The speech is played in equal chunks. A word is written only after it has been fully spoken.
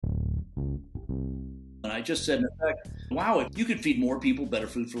And I just said, in effect, wow, if you could feed more people better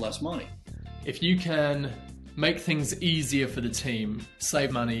food for less money. If you can make things easier for the team,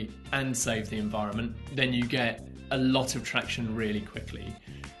 save money and save the environment, then you get a lot of traction really quickly.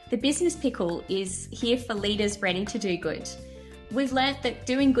 The Business Pickle is here for leaders ready to do good. We've learnt that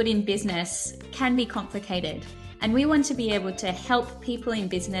doing good in business can be complicated, and we want to be able to help people in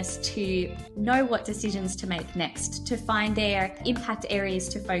business to know what decisions to make next, to find their impact areas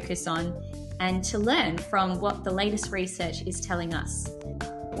to focus on, and to learn from what the latest research is telling us.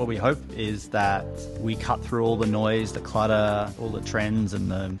 What we hope is that we cut through all the noise, the clutter, all the trends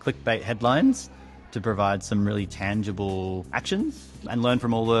and the clickbait headlines to provide some really tangible actions and learn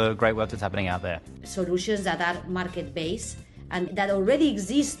from all the great work that's happening out there. Solutions that are market-based and that already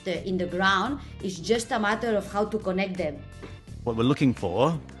exist in the ground, is just a matter of how to connect them. What we're looking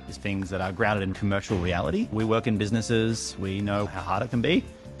for is things that are grounded in commercial reality. We work in businesses, we know how hard it can be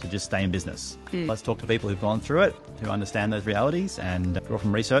to just stay in business. Let's talk to people who've gone through it, who understand those realities, and draw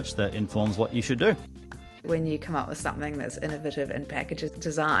from research that informs what you should do. When you come up with something that's innovative in package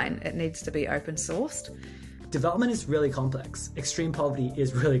design, it needs to be open sourced. Development is really complex. Extreme poverty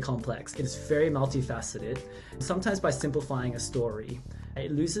is really complex. It is very multifaceted. Sometimes by simplifying a story,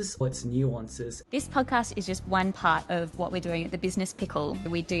 it loses its nuances. This podcast is just one part of what we're doing at the Business Pickle.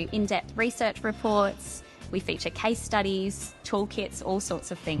 We do in-depth research reports, we feature case studies, toolkits, all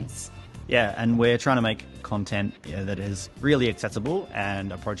sorts of things. Yeah, and we're trying to make content that is really accessible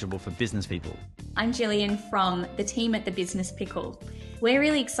and approachable for business people. I'm Gillian from the team at the Business Pickle. We're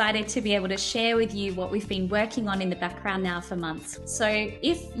really excited to be able to share with you what we've been working on in the background now for months. So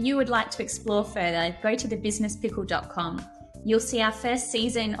if you would like to explore further, go to thebusinesspickle.com. You'll see our first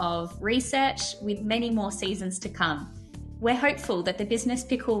season of research with many more seasons to come. We're hopeful that the Business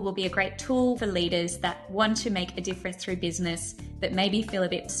Pickle will be a great tool for leaders that want to make a difference through business, but maybe feel a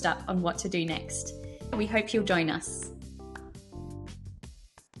bit stuck on what to do next. We hope you'll join us.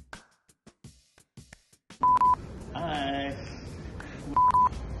 Hi.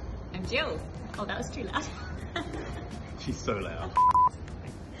 I'm Jill. Oh, that was too loud. She's so loud.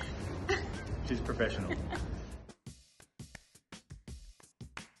 She's professional.